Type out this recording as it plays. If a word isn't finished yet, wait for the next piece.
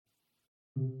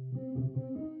I'm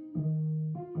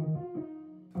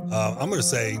going to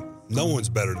say no one's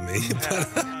better than me.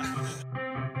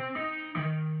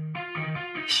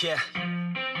 Yeah,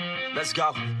 let's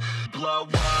go. Blow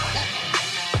up.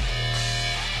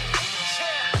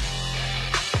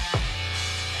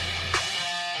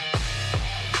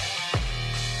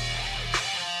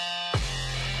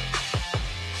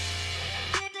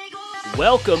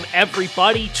 Welcome,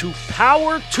 everybody, to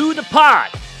Power to the Pod.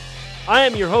 I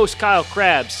am your host, Kyle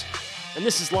Krabs, and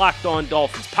this is Locked On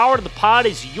Dolphins. Power to the Pod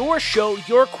is your show,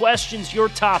 your questions, your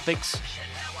topics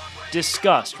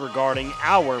discussed regarding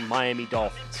our Miami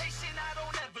Dolphins.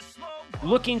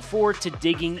 Looking forward to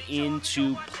digging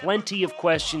into plenty of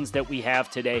questions that we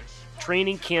have today.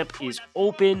 Training camp is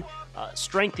open.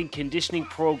 Strength and conditioning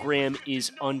program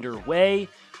is underway.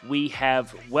 We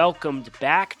have welcomed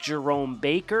back Jerome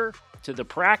Baker to the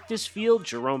practice field.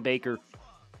 Jerome Baker,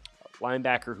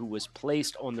 linebacker who was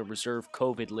placed on the reserve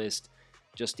COVID list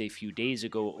just a few days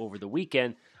ago over the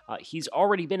weekend. He's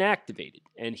already been activated,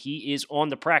 and he is on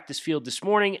the practice field this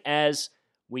morning, as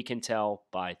we can tell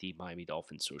by the Miami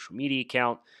Dolphins social media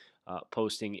account,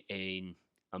 posting an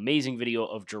amazing video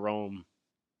of Jerome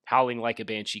howling like a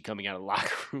banshee coming out of the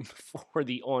locker room for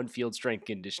the on-field strength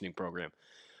conditioning program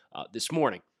this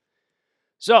morning.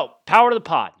 So, power to the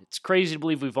pod. It's crazy to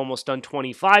believe we've almost done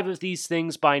 25 of these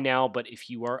things by now, but if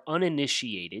you are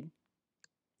uninitiated,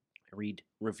 I read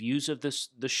reviews of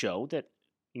the show that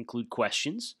include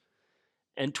questions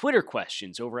and Twitter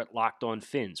questions over at Locked On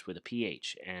Fins with a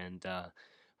PH. And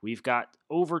we've got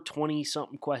over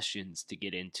 20-something questions to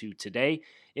get into today.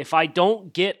 If I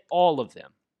don't get all of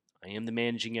them, I am the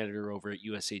managing editor over at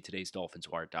USA Today's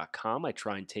DolphinsWire.com. I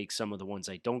try and take some of the ones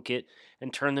I don't get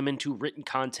and turn them into written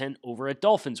content over at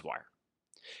Dolphins Wire.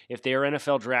 If they are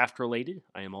NFL draft related,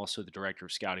 I am also the director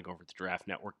of scouting over at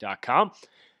theDraftNetwork.com,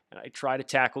 and I try to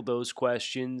tackle those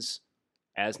questions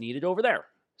as needed over there.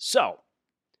 So,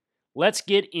 let's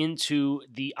get into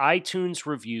the iTunes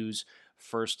reviews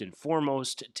first and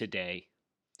foremost today,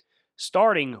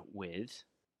 starting with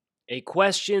a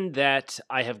question that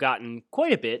I have gotten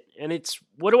quite a bit, and it's,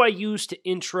 what do I use to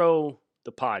intro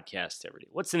the podcast every day?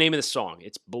 What's the name of the song?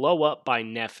 It's Blow Up by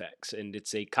Nefex, and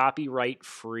it's a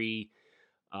copyright-free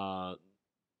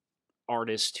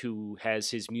artist who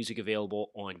has his music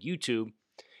available on YouTube,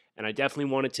 and I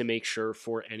definitely wanted to make sure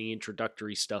for any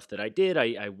introductory stuff that I did,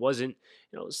 I wasn't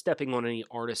stepping on any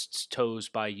artist's toes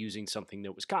by using something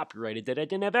that was copyrighted that I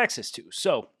didn't have access to.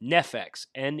 So, Nefex,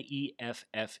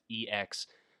 Neffex.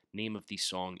 Name of the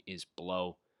song is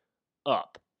Blow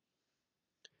Up.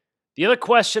 The other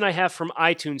question I have from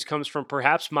iTunes comes from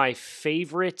perhaps my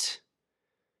favorite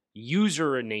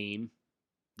username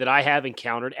that I have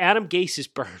encountered, Adam Gase's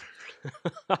Burner.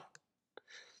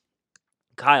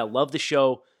 Kyle, love the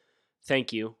show.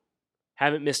 Thank you.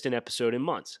 Haven't missed an episode in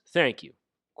months. Thank you.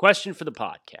 Question for the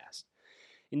podcast.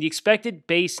 In the expected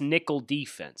base nickel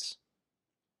defense,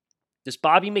 does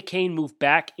Bobby McCain move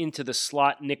back into the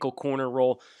slot nickel corner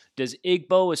role? Does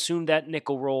Igbo assume that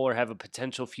nickel role or have a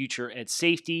potential future at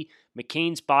safety?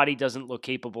 McCain's body doesn't look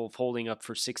capable of holding up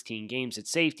for 16 games at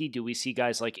safety. Do we see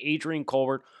guys like Adrian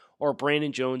Colbert or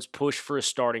Brandon Jones push for a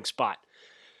starting spot?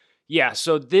 Yeah,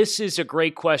 so this is a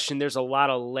great question. There's a lot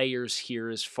of layers here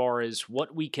as far as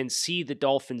what we can see the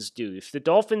Dolphins do. If the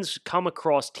Dolphins come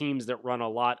across teams that run a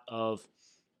lot of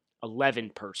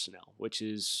 11 personnel, which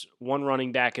is one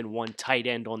running back and one tight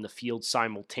end on the field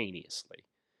simultaneously,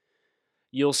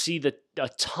 you'll see a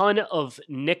ton of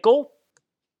nickel,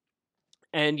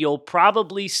 and you'll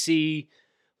probably see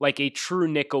like a true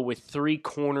nickel with three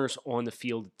corners on the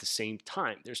field at the same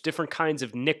time. There's different kinds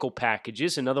of nickel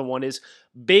packages. Another one is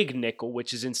big nickel,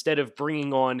 which is instead of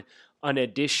bringing on an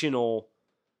additional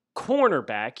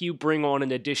cornerback, you bring on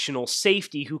an additional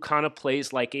safety who kind of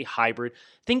plays like a hybrid.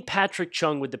 Think Patrick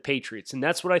Chung with the Patriots, and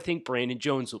that's what I think Brandon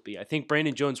Jones will be. I think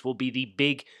Brandon Jones will be the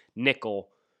big nickel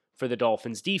for the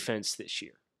Dolphins defense this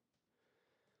year.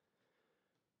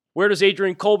 Where does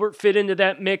Adrian Colbert fit into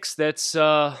that mix? That's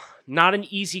not an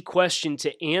easy question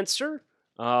to answer.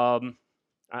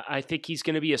 I think he's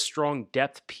going to be a strong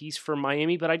depth piece for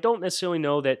Miami, but I don't necessarily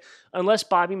know that unless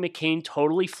Bobby McCain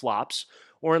totally flops,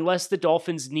 or unless the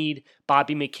Dolphins need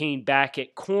Bobby McCain back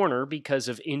at corner because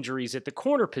of injuries at the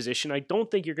corner position, I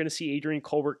don't think you're going to see Adrian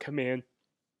Colbert command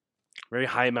a very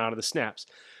high amount of the snaps.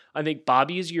 I think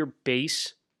Bobby is your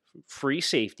base free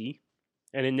safety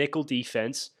and a nickel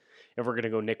defense. If we're going to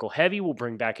go nickel heavy, we'll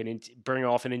bring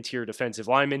off an interior defensive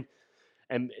lineman.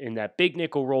 And in that big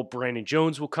nickel role, Brandon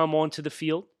Jones will come onto the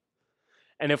field.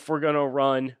 And if we're going to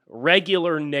run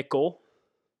regular nickel,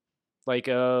 like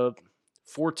a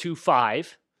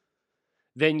 4-2-5,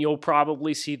 then you'll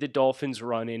probably see the Dolphins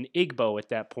run in Igbo at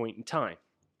that point in time.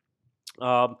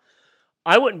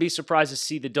 I wouldn't be surprised to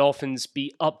see the Dolphins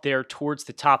be up there towards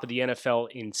the top of the NFL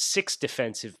in 6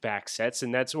 defensive back sets,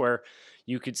 and that's where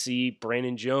you could see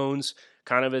Brandon Jones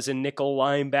kind of as a nickel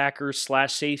linebacker /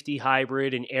 safety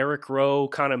hybrid, and Eric Rowe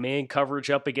kind of man coverage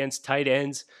up against tight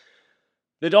ends.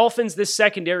 The Dolphins, this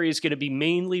secondary is going to be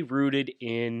mainly rooted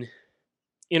in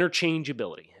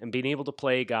interchangeability and being able to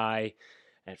play a guy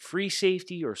at free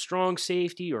safety or strong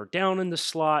safety or down in the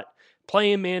slot,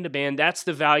 playing man-to-man. That's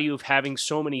the value of having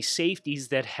so many safeties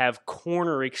that have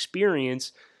corner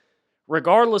experience,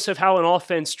 regardless of how an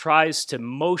offense tries to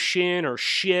motion or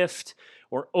shift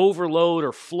or overload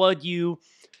or flood you.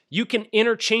 You can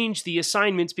interchange the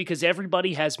assignments because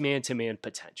everybody has man-to-man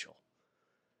potential.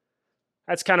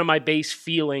 That's kind of my base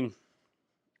feeling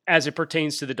as it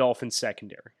pertains to the Dolphins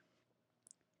secondary.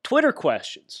 Twitter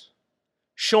questions.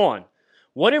 Sean,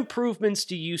 what improvements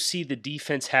do you see the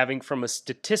defense having from a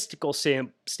statistical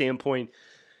standpoint,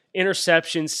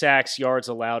 interceptions, sacks, yards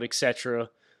allowed, etc.,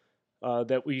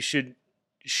 that we should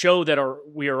show that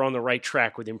we are on the right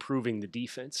track with improving the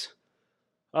defense?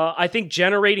 I think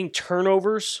generating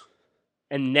turnovers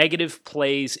and negative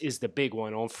plays is the big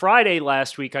one. On Friday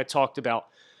last week, I talked about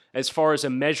as far as a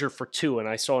measure for two, and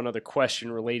I saw another question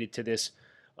related to this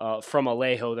from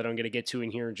Alejo that I'm going to get to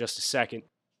in here in just a second.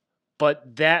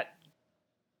 But the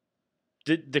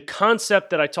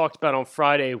concept that I talked about on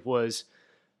Friday was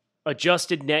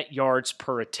adjusted net yards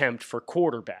per attempt for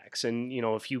quarterbacks. And,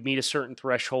 if you meet a certain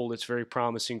threshold, it's very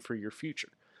promising for your future.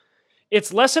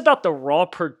 It's less about the raw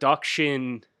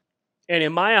production, and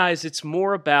in my eyes, it's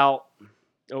more about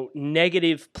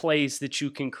negative plays that you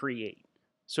can create.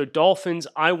 So Dolphins,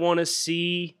 I want to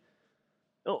see,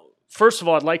 first of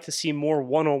all, I'd like to see more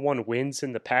one-on-one wins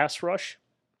in the pass rush.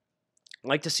 I'd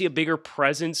like to see a bigger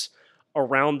presence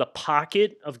around the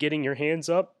pocket of getting your hands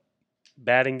up,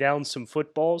 batting down some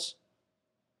footballs.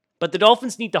 But the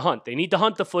Dolphins need to hunt. They need to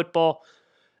hunt the football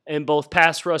in both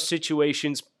pass rush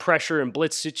situations, pressure and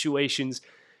blitz situations,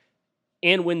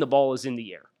 and when the ball is in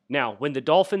the air. Now, when the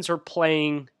Dolphins are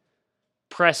playing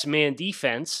press man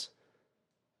defense,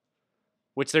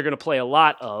 which they're going to play a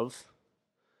lot of,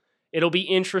 it'll be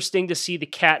interesting to see the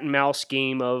cat and mouse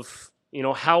game of,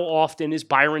 how often is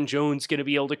Byron Jones going to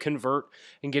be able to convert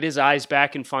and get his eyes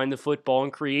back and find the football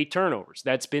and create turnovers?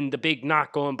 That's been the big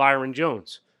knock on Byron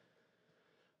Jones.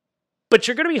 But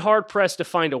you're going to be hard-pressed to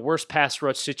find a worse pass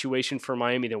rush situation for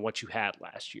Miami than what you had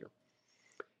last year.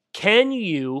 Can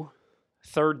you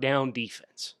third down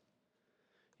defense?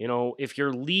 If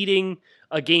you're leading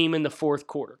a game in the fourth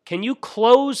quarter, can you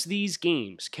close these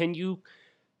games? Can you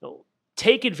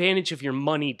take advantage of your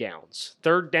money downs?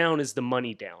 Third down is the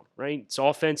money down, right? It's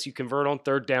offense. You convert on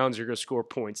third downs, you're going to score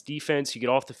points. Defense, you get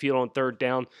off the field on third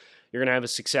down, you're going to have a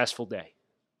successful day.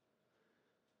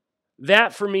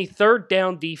 That, for me, third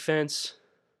down defense,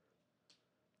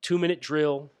 2-minute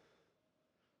drill,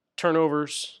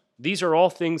 turnovers, these are all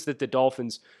things that the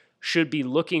Dolphins should be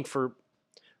looking for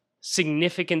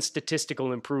significant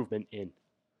statistical improvement in.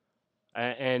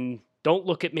 And don't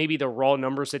look at maybe the raw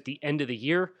numbers at the end of the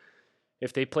year.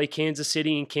 If they play Kansas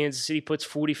City and Kansas City puts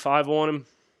 45 on them,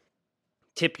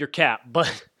 tip your cap.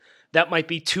 But that might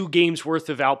be 2 games worth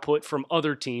of output from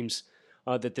other teams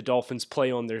that the Dolphins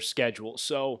play on their schedule.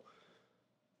 So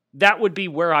that would be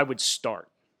where I would start.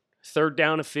 Third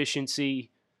down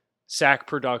efficiency, sack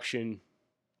production,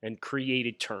 and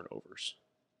created turnovers.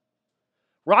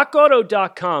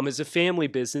 RockAuto.com is a family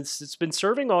business that's been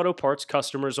serving auto parts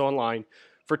customers online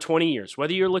for 20 years.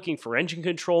 Whether you're looking for engine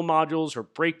control modules or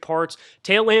brake parts,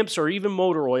 tail lamps, or even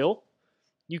motor oil,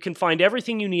 you can find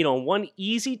everything you need on one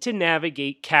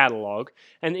easy-to-navigate catalog,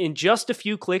 and in just a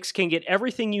few clicks can get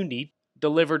everything you need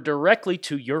delivered directly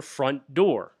to your front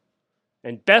door.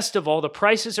 And best of all, the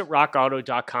prices at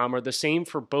RockAuto.com are the same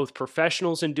for both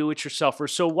professionals and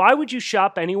do-it-yourselfers, so why would you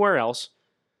shop anywhere else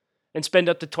and spend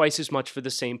up to twice as much for the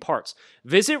same parts?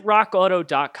 Visit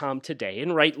rockauto.com today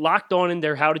and write Locked On in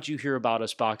their How Did You Hear About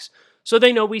Us box so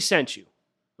they know we sent you.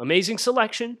 Amazing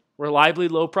selection, reliably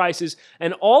low prices,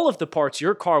 and all of the parts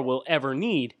your car will ever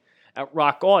need at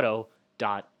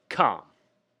rockauto.com.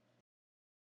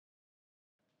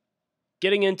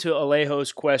 Getting into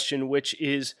Alejo's question, which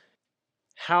is,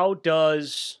 how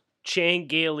does Chan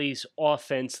Gailey's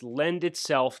offense lend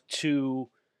itself to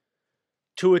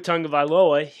Tua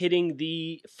Tagovailoa hitting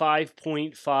the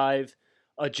 5.5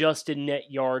 adjusted net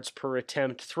yards per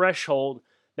attempt threshold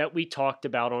that we talked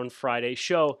about on Friday's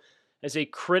show as a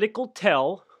critical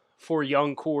tell for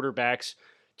young quarterbacks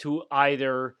to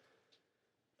either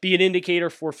be an indicator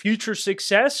for future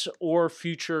success or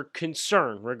future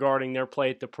concern regarding their play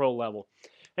at the pro level?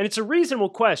 And it's a reasonable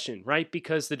question, right?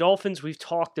 Because the Dolphins, we've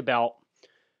talked about,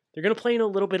 they're going to play in a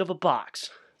little bit of a box.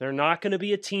 They're not going to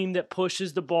be a team that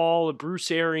pushes the ball at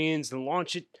Bruce Arians and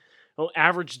launch it.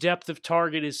 Average depth of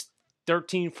target is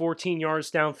 13, 14 yards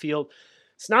downfield.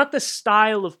 It's not the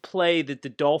style of play that the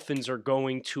Dolphins are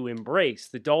going to embrace.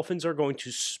 The Dolphins are going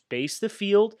to space the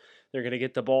field. They're going to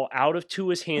get the ball out of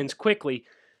Tua's hands quickly.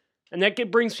 And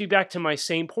that brings me back to my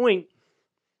same point.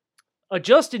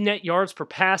 Adjusted net yards per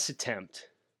pass attempt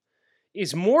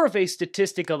is more of a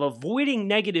statistic of avoiding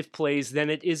negative plays than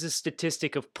it is a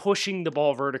statistic of pushing the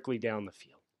ball vertically down the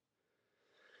field.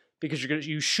 Because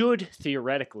you should,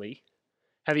 theoretically,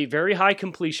 have a very high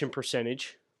completion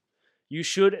percentage. You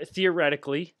should,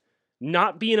 theoretically,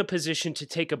 not be in a position to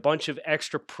take a bunch of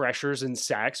extra pressures and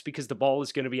sacks because the ball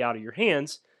is going to be out of your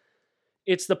hands.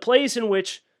 It's the plays in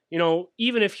which,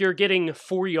 even if you're getting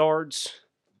 4 yards,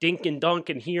 dink and dunk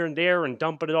and here and there and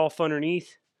dumping it off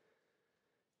underneath,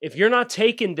 if you're not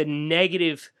taking the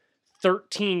negative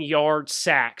 13-yard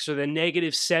sacks or the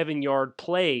negative 7-yard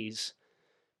plays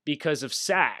because of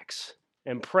sacks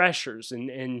and pressures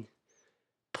and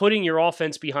putting your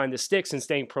offense behind the sticks and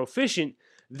staying proficient,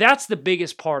 that's the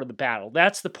biggest part of the battle.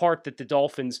 That's the part that the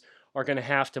Dolphins are going to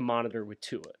have to monitor with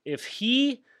Tua. If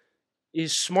he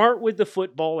is smart with the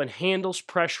football and handles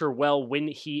pressure well when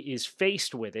he is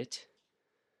faced with it,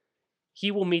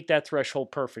 he will meet that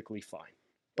threshold perfectly fine.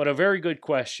 But a very good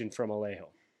question from Alejo.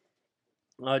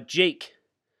 Jake,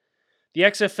 the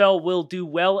XFL will do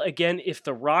well again if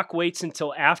The Rock waits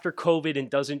until after COVID and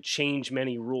doesn't change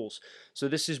many rules. So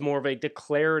this is more of a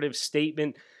declarative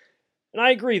statement. And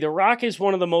I agree, The Rock is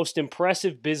one of the most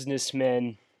impressive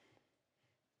businessmen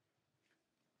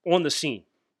on the scene.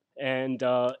 And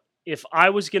if I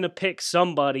was going to pick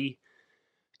somebody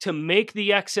to make the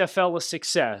XFL a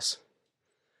success,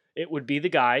 it would be the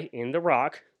guy in The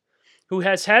Rock who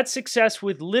has had success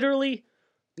with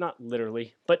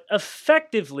but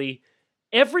effectively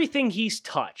everything he's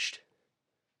touched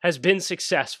has been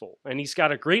successful. And he's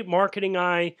got a great marketing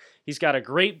eye. He's got a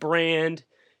great brand.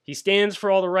 He stands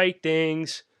for all the right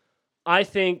things. I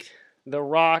think The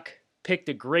Rock picked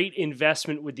a great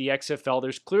investment with the XFL.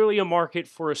 There's clearly a market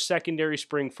for a secondary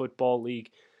spring football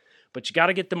league, but you got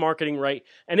to get the marketing right.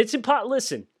 And it's important.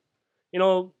 Listen,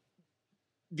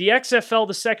 the XFL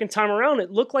the second time around, it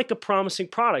looked like a promising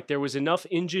product. There was enough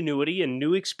ingenuity and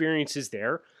new experiences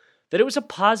there that it was a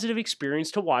positive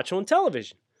experience to watch on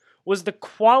television. Was the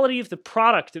quality of the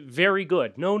product very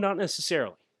good? No, not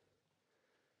necessarily.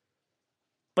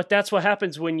 But that's what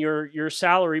happens when your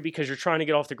salary, because you're trying to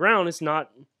get off the ground, is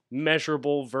not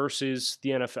measurable versus the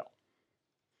NFL.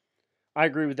 I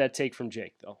agree with that take from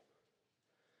Jake, though.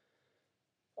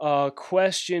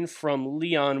 Question from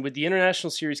Leon. With the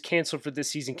international series canceled for this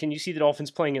season, can you see the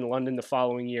Dolphins playing in London the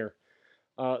following year?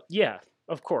 Yeah,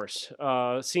 of course.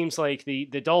 Seems like the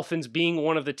Dolphins, being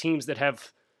one of the teams that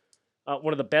have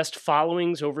one of the best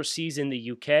followings overseas in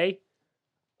the UK,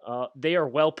 they are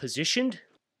well positioned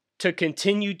to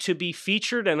continue to be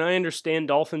featured. And I understand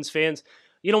Dolphins fans,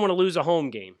 you don't want to lose a home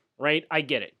game, right? I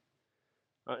get it.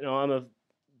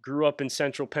 Grew up in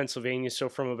central Pennsylvania, so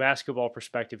from a basketball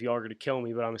perspective, y'all are going to kill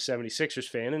me, but I'm a 76ers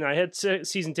fan, and I had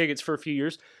season tickets for a few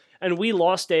years, and we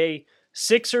lost a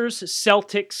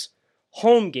Sixers-Celtics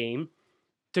home game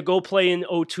to go play in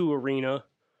O2 Arena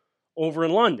over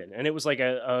in London, and it was like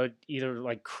a either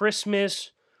like Christmas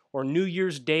or New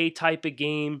Year's Day type of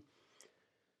game,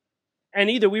 and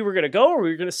either we were going to go or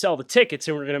we were going to sell the tickets,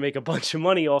 and we were going to make a bunch of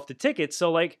money off the tickets,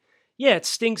 so yeah, it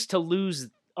stinks to lose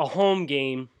a home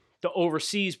game to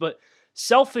overseas, but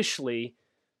selfishly,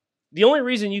 the only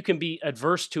reason you can be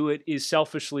adverse to it is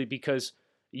selfishly because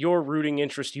your rooting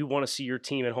interest, you want to see your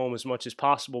team at home as much as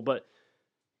possible, but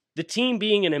the team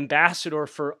being an ambassador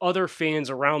for other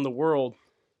fans around the world,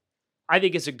 I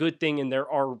think is a good thing, and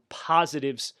there are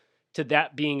positives to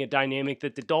that being a dynamic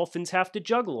that the Dolphins have to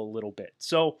juggle a little bit.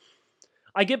 So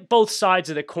I get both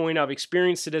sides of the coin. I've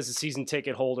experienced it as a season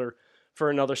ticket holder for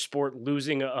another sport,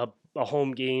 losing a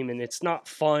home game, and it's not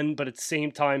fun, but at the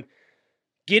same time,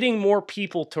 getting more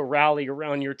people to rally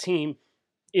around your team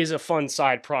is a fun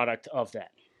side product of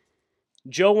that.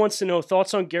 Joe wants to know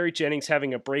thoughts on Gary Jennings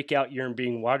having a breakout year and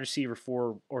being wide receiver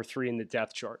 4 or 3 in the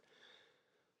depth chart.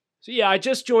 So yeah, I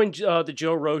just joined the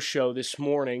Joe Rose Show this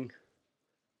morning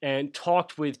and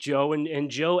talked with Joe, and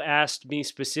Joe asked me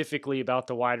specifically about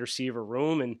the wide receiver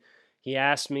room, and he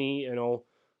asked me,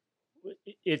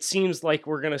 it seems like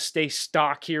we're going to stay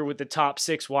stock here with the top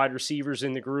 6 wide receivers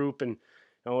in the group, and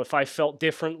if I felt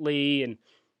differently, and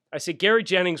I said Gary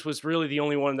Jennings was really the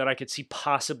only one that I could see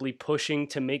possibly pushing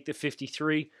to make the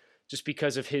 53 just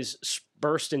because of his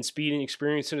burst and speed and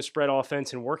experience in a spread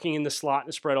offense and working in the slot in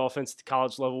a spread offense at the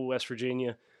college level, West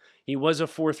Virginia. He was a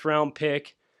 4th-round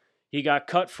pick. He got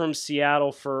cut from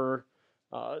Seattle for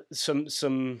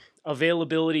some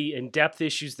availability and depth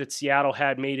issues that Seattle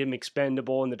had made him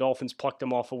expendable, and the Dolphins plucked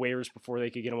him off of waivers before they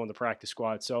could get him on the practice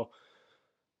squad. So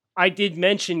I did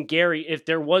mention Gary. If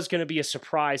there was going to be a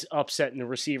surprise upset in the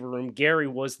receiver room, Gary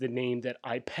was the name that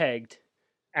I pegged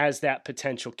as that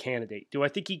potential candidate. Do I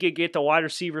think he could get the wide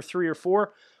receiver 3 or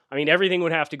 4? I mean, everything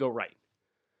would have to go right.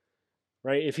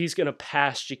 Right? If he's going to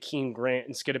pass Jakeem Grant,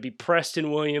 it's going to be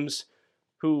Preston Williams,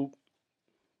 who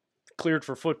cleared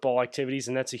for football activities,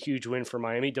 and that's a huge win for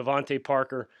Miami. Devontae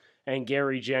Parker and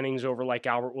Gary Jennings over like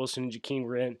Albert Wilson and Jakeem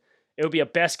Grant. It would be a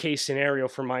best-case scenario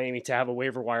for Miami to have a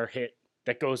waiver wire hit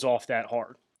that goes off that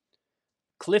hard.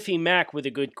 Cliffy Mack with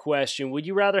a good question. Would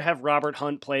you rather have Robert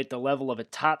Hunt play at the level of a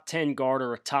top 10 guard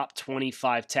or a top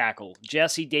 25 tackle?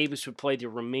 Jesse Davis would play the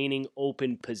remaining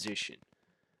open position.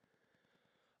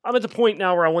 I'm at the point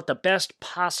now where I want the best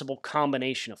possible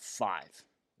combination of 5.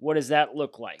 What does that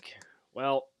look like?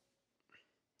 Well,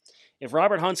 if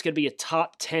Robert Hunt's going to be a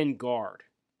top 10 guard,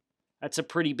 that's a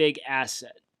pretty big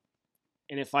asset.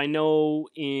 And if I know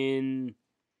in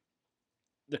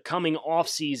the coming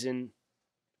offseason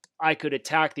I could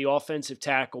attack the offensive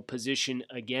tackle position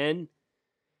again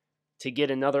to get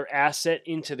another asset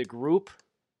into the group,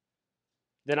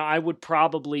 then I would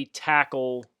probably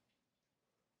tackle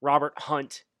Robert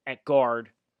Hunt at guard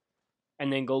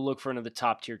and then go look for another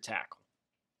top-tier tackle.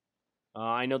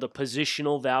 I know the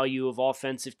positional value of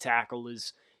offensive tackle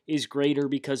is greater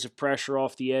because of pressure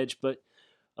off the edge, but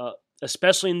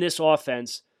especially in this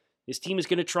offense, this team is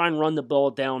going to try and run the ball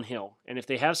downhill. And if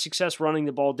they have success running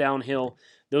the ball downhill,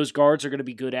 those guards are going to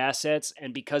be good assets.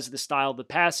 And because of the style of the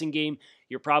passing game,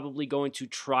 you're probably going to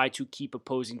try to keep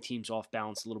opposing teams off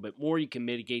balance a little bit more. You can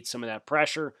mitigate some of that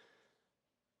pressure.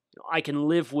 I can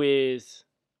live with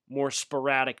more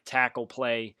sporadic tackle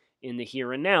play in the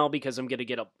here and now because I'm going to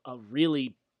get a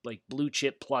really like blue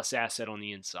chip plus asset on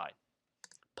the inside.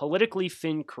 Politically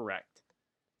fin correct.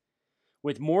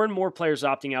 With more and more players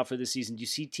opting out for this season, do you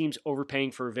see teams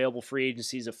overpaying for available free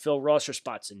agencies of fill roster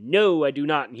spots? No, I do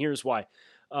not, and here's why.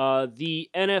 The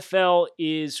NFL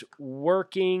is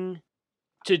working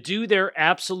to do their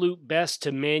absolute best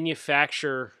to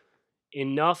manufacture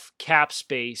enough cap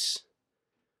space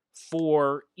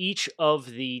for each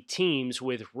of the teams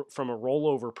from a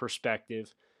rollover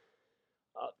perspective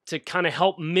to kind of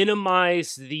help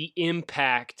minimize the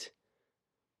impact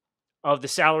of the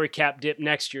salary cap dip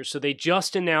next year. So they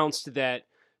just announced that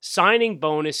signing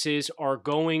bonuses are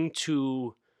going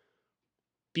to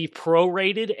be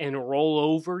prorated and roll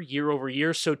over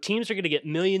year. So teams are going to get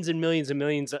millions and millions and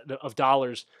millions of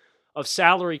dollars of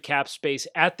salary cap space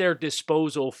at their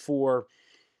disposal for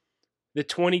the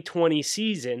 2020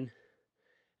 season.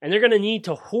 And they're going to need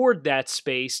to hoard that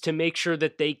space to make sure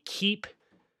that they keep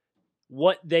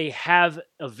what they have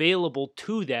available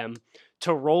to them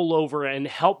to roll over and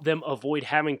help them avoid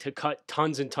having to cut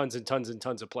tons and tons and tons and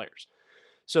tons of players.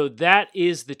 So that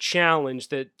is the challenge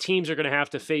that teams are going to have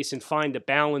to face and find a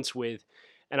balance with.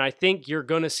 And I think you're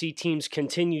going to see teams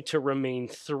continue to remain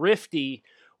thrifty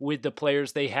with the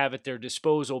players they have at their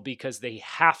disposal because they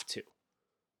have to.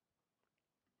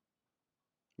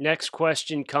 Next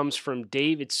question comes from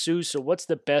David Sousa. What's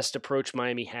the best approach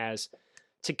Miami has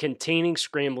to containing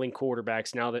scrambling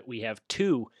quarterbacks now that we have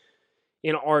 2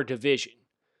 in our division?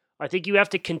 I think you have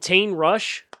to contain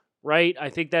rush, right? I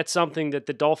think that's something that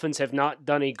the Dolphins have not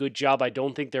done a good job. I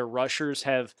don't think their rushers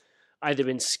have either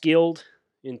been skilled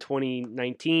in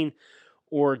 2019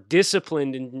 or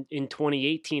disciplined in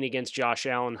 2018 against Josh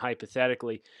Allen,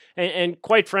 hypothetically. And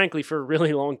quite frankly, for a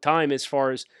really long time, as far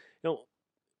as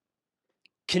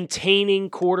containing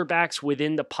quarterbacks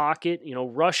within the pocket,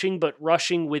 rushing, but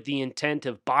rushing with the intent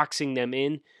of boxing them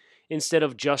in instead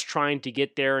of just trying to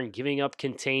get there and giving up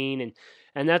contain.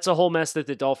 And that's a whole mess that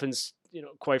the Dolphins,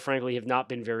 quite frankly, have not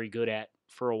been very good at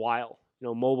for a while.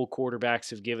 Mobile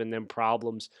quarterbacks have given them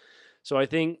problems. So I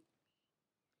think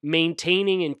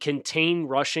maintaining and contain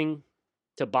rushing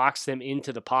to box them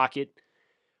into the pocket,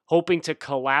 hoping to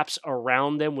collapse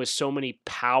around them with so many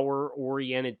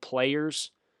power-oriented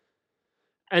players,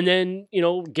 and then,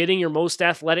 getting your most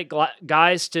athletic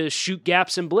guys to shoot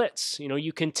gaps and blitz.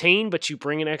 You contain, but you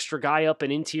bring an extra guy up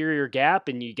an interior gap,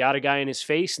 and you got a guy in his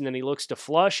face, and then he looks to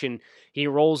flush, and he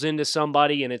rolls into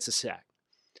somebody, and it's a sack.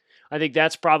 I think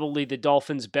that's probably the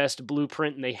Dolphins' best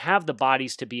blueprint, and they have the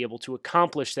bodies to be able to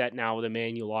accomplish that now with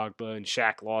Emmanuel Ogbah and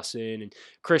Shaq Lawson and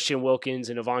Christian Wilkins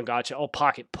and Ivan Gotcha, all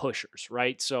pocket pushers,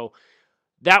 right? So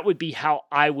that would be how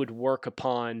I would work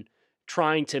upon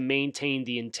trying to maintain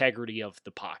the integrity of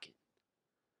the pocket.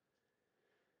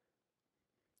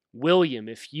 William,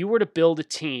 if you were to build a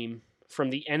team from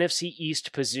the NFC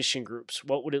East position groups,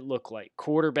 what would it look like?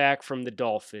 Quarterback from the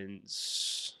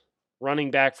Dolphins.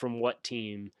 Running back from what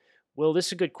team? Well, this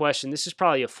is a good question. This is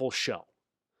probably a full show.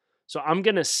 So I'm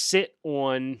going to sit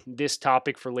on this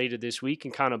topic for later this week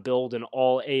and kind of build an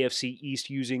all AFC East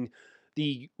using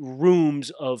the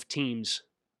rooms of teams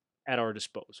at our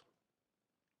disposal.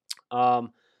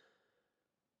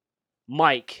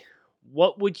 Mike,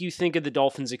 what would you think of the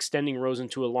Dolphins extending Rosen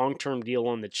to a long-term deal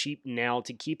on the cheap now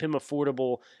to keep him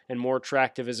affordable and more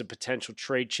attractive as a potential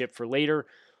trade chip for later?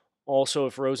 Also,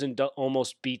 if Rosen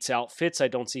almost beats out Fitz, I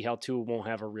don't see how Tua won't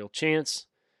have a real chance.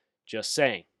 Just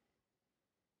saying.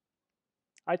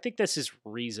 I think this is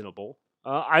reasonable.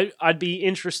 I'd be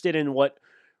interested in what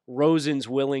Rosen's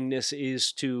willingness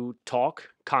is to talk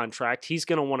contract. He's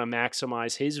going to want to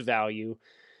maximize his value,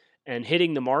 and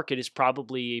hitting the market is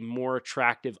probably a more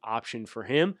attractive option for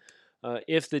him.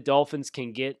 If the Dolphins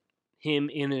can get him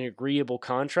in an agreeable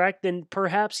contract, then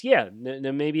perhaps,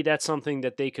 then maybe that's something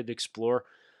that they could explore.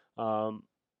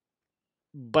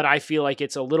 But I feel like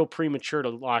it's a little premature to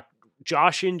lock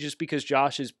Josh in just because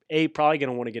Josh is A, probably going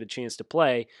to want to get a chance to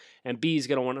play, and B, is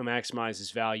going to want to maximize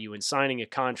his value, and signing a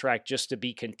contract just to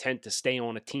be content to stay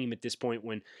on a team at this point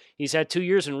when he's had 2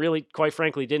 years and really, quite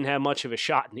frankly, didn't have much of a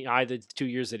shot in either the 2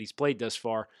 years that he's played thus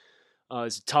far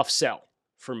is a tough sell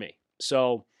for me.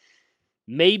 So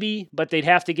maybe, but they'd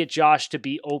have to get Josh to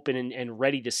be open and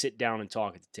ready to sit down and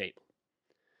talk at the table.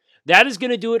 That is going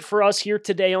to do it for us here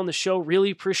today on the show. Really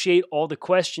appreciate all the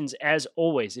questions as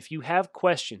always. If you have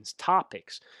questions,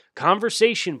 topics,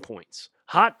 conversation points,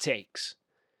 hot takes,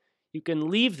 you can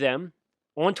leave them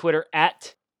on Twitter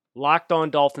at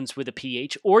LockedOnDolphins with a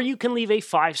PH, or you can leave a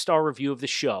 5-star review of the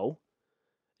show,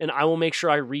 and I will make sure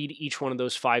I read each one of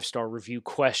those 5-star review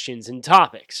questions and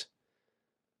topics.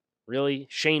 Really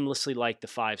shamelessly like the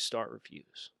 5-star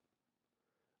reviews.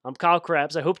 I'm Kyle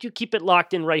Krabs. I hope you keep it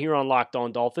locked in right here on Locked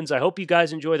On Dolphins. I hope you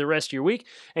guys enjoy the rest of your week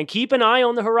and keep an eye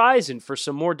on the horizon for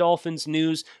some more Dolphins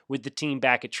news with the team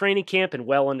back at training camp and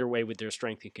well underway with their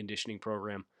strength and conditioning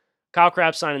program. Kyle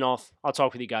Krabs signing off. I'll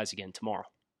talk with you guys again tomorrow.